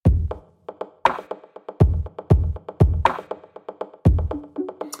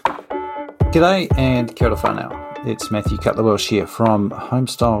G'day and kia ora whanau. It's Matthew Cutler-Welsh here from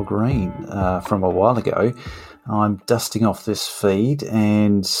Homestyle Green from a while ago. I'm dusting off this feed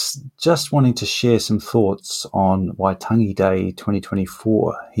and just wanting to share some thoughts on Waitangi Day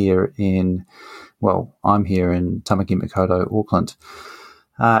 2024 here in, I'm here in Tamaki Makaurau, Auckland.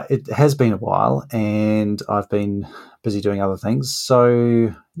 It has been a while and I've been busy doing other things.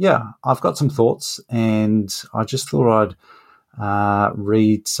 So, I've got some thoughts and I just thought I'd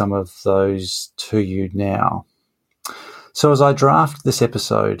read some of those to you now. So as I draft this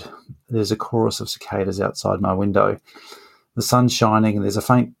episode, there's a chorus of cicadas outside my window. The sun's shining and there's a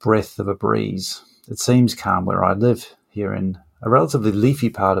faint breath of a breeze. It seems calm where I live here in a relatively leafy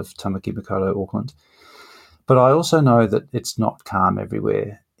part of Tamaki Makaurau, Auckland. But I also know that it's not calm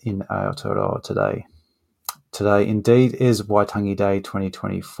everywhere in Aotearoa today. Today indeed is Waitangi Day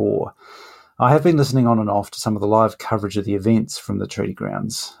 2024. I have been listening on and off to some of the live coverage of the events from the treaty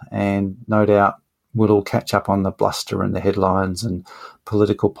grounds, and no doubt we'll all catch up on the bluster and the headlines and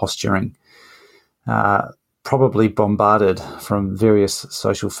political posturing, probably bombarded from various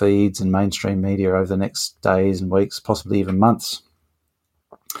social feeds and mainstream media over the next days and weeks, possibly even months.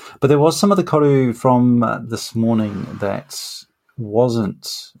 But there was some of the koru from this morning that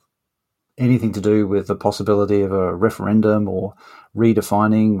wasn't anything to do with the possibility of a referendum or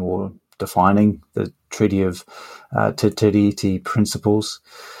redefining or defining the Treaty of Te Tiriti principles.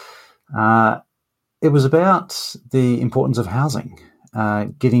 It was about the importance of housing,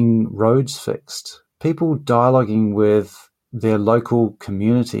 getting roads fixed, people dialoguing with their local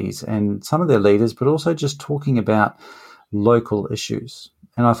communities and some of their leaders, but also just talking about local issues.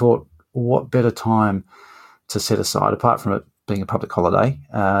 And I thought, what better time to set aside, apart from it being a public holiday,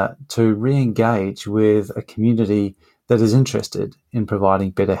 to re-engage with a community that is interested in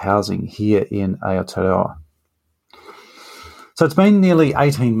providing better housing here in Aotearoa. So it's been nearly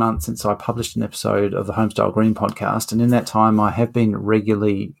 18 months since I published an episode of the Homestyle Green podcast, and in that time I have been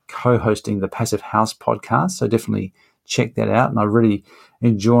regularly co-hosting the Passive House podcast, so definitely check that out, and I'm really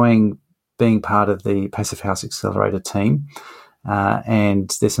enjoying being part of the Passive House Accelerator team,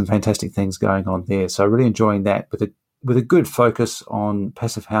 and there's some fantastic things going on there, so really enjoying that with a good focus on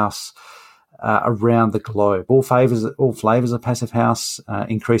Passive House around the globe. All flavors of Passive House.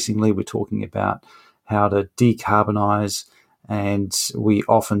 Increasingly, we're talking about how to decarbonise, and we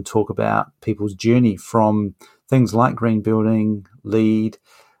often talk about people's journey from things like green building, LEED,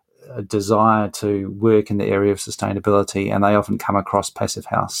 a desire to work in the area of sustainability, and they often come across Passive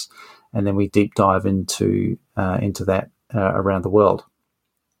House, and then we deep dive into that around the world.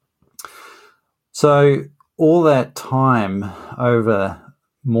 So all that time over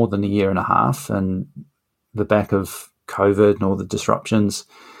more than a year and a half, and the back of COVID and all the disruptions,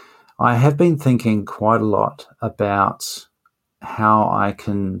 I have been thinking quite a lot about how I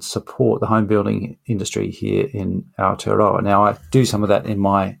can support the home building industry here in Aotearoa. Now, I do some of that in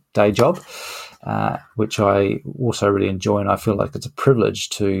my day job, which I also really enjoy, and I feel like it's a privilege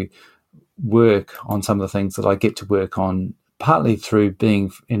to work on some of the things that I get to work on, partly through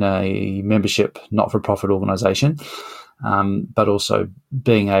being in a membership not-for-profit organisation, but also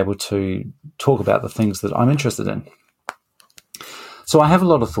being able to talk about the things that I'm interested in. So I have a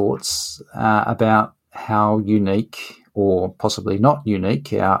lot of thoughts about how unique or possibly not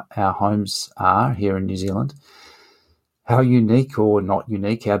unique our homes are here in New Zealand, how unique or not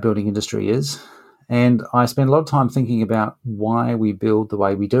unique our building industry is, and I spend a lot of time thinking about why we build the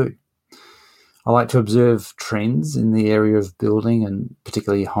way we do. I like to observe trends in the area of building and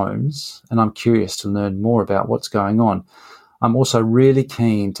particularly homes, and I'm curious to learn more about what's going on. I'm also really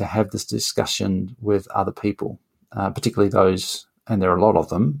keen to have this discussion with other people, particularly those, and there are a lot of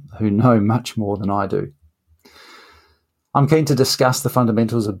them, who know much more than I do. I'm keen to discuss the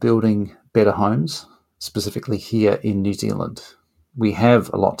fundamentals of building better homes, specifically here in New Zealand. We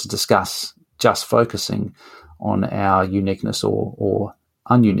have a lot to discuss, just focusing on our uniqueness or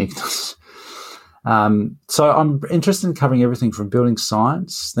ununiqueness. So I'm interested in covering everything from building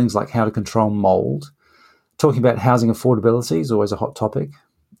science, things like how to control mould, talking about housing affordability is always a hot topic,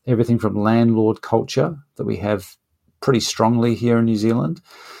 everything from landlord culture that we have pretty strongly here in New Zealand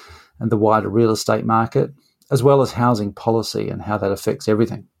and the wider real estate market, as well as housing policy and how that affects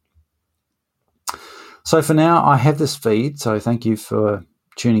everything. So for now, I have this feed, so thank you for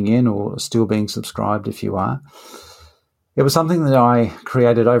tuning in or still being subscribed if you are. It was something that I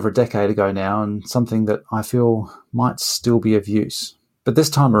created over a decade ago now, and something that I feel might still be of use. But this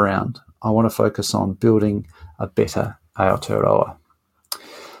time around, I want to focus on building a better Aotearoa.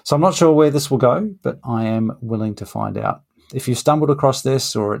 So I'm not sure where this will go, but I am willing to find out. If you stumbled across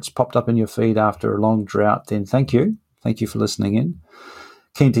this or it's popped up in your feed after a long drought, then thank you. Thank you for listening in.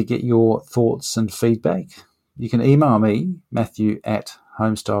 Keen to get your thoughts and feedback. You can email me,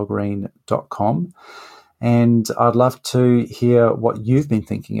 matthew@homestylegreen.com, and I'd love to hear what you've been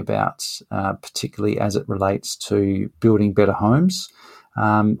thinking about, particularly as it relates to building better homes,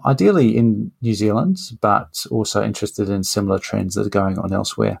 ideally in New Zealand, but also interested in similar trends that are going on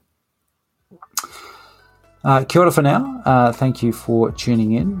elsewhere. Kia ora for now. Thank you for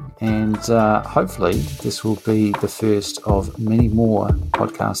tuning in, and hopefully this will be the first of many more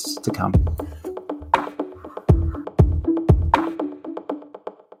podcasts to come.